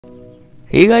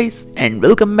Hey guys, and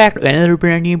welcome back to another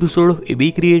brand new episode of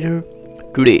AB Creator.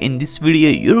 Today in this video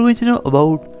you're going to know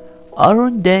about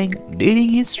Aaron Deng dating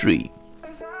history.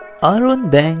 Aaron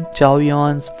Deng, Chow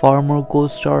Yun's former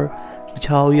co-star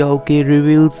Chow Yun-fat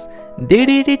reveals they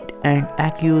dated and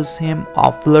accused him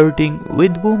of flirting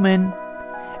with women.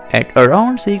 At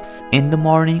around 6 in the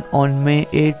morning on May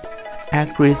 8,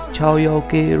 actress Chow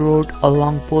Yun-fat wrote a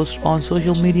long post on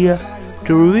social media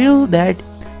to reveal that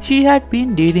she had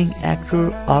been dating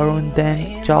actor Aaron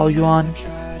Deng Chow Yun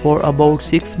for about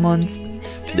 6 months.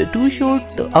 The two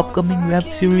shot the upcoming web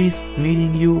series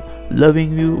Meeting You,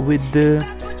 Loving You with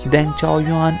Deng Chow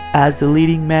Yun as the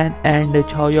leading man and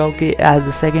Chow Yun-fat as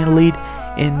the second lead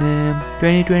in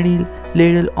 2020.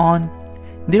 Later on,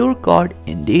 they were caught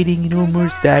in dating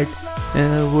rumors that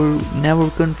were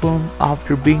never confirmed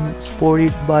after being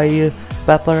spotted by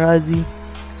paparazzi.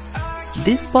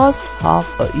 This past half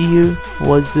a year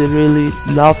was really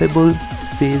laughable,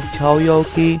 says Chow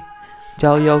Yun-fat.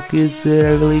 Chow Yun-fat's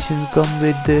revelation come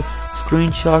with the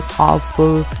screenshot of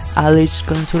alleged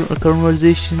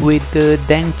conversation with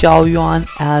Deng Chow Yun,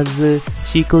 as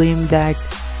she claimed that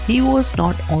he was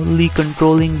not only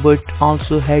controlling but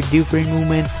also had different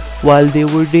women while they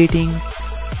were dating.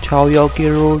 Chow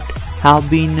Yun-fat wrote, "Have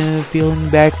been feeling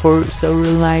bad for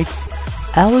several nights.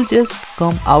 I will just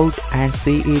come out and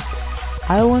say it.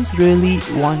 I once really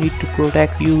wanted to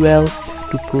protect you well,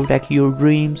 to protect your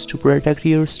dreams, to protect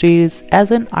your status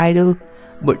as an idol,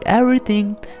 but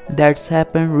everything that's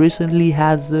happened recently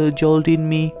has jolted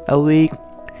me awake.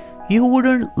 You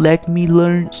wouldn't let me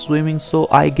learn swimming, so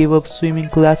I gave up swimming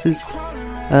classes.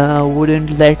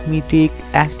 Wouldn't let me take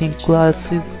acting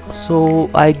classes, so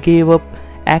I gave up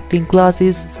acting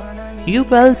classes. You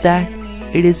felt that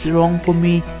it is wrong for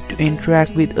me to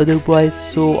interact with other boys,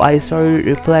 so I started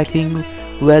reflecting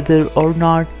whether or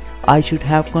not I should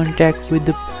have contact with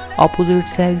the opposite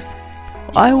sex.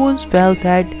 I once felt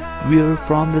that we are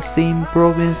from the same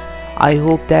province. I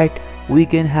hope that we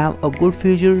can have a good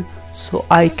future, so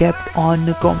I kept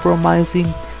on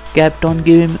compromising, kept on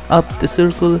giving up the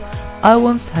circle I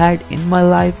once had in my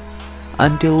life,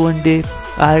 until one day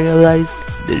I realized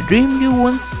the dream you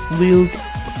once built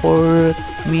for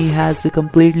me has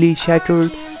completely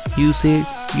shattered. You said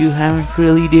you haven't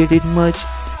really dated much,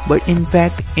 but in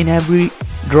fact in every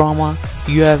drama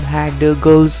you have had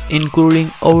girls,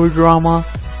 including our drama.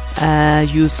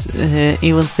 You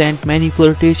even sent many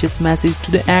flirtatious messages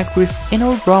to the actress in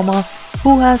our drama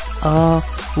who has a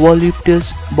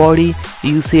voluptuous body.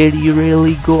 You said you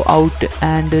really go out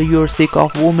and you're sick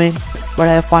of women, but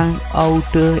I found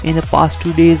out in the past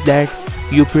 2 days that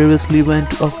you previously went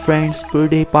to a friend's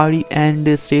birthday party and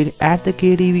stayed at the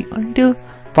KTV until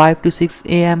 5 to 6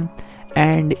 a.m.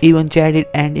 and even chatted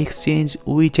and exchanged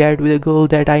WeChat with a girl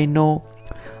that I know.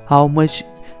 How much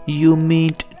you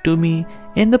mean to me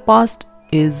in the past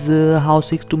is how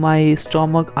sick to my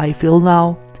stomach I feel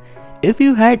now. If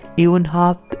you had even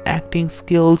half the acting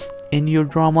skills in your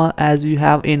drama as you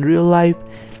have in real life,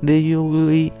 then you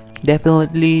will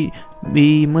definitely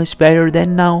be much better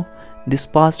than now. This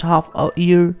past half a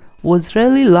year was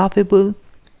really laughable."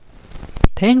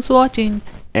 Thanks for watching,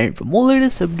 and for more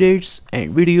latest updates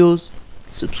and videos,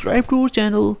 subscribe to our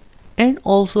channel and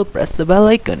also press the bell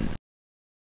icon.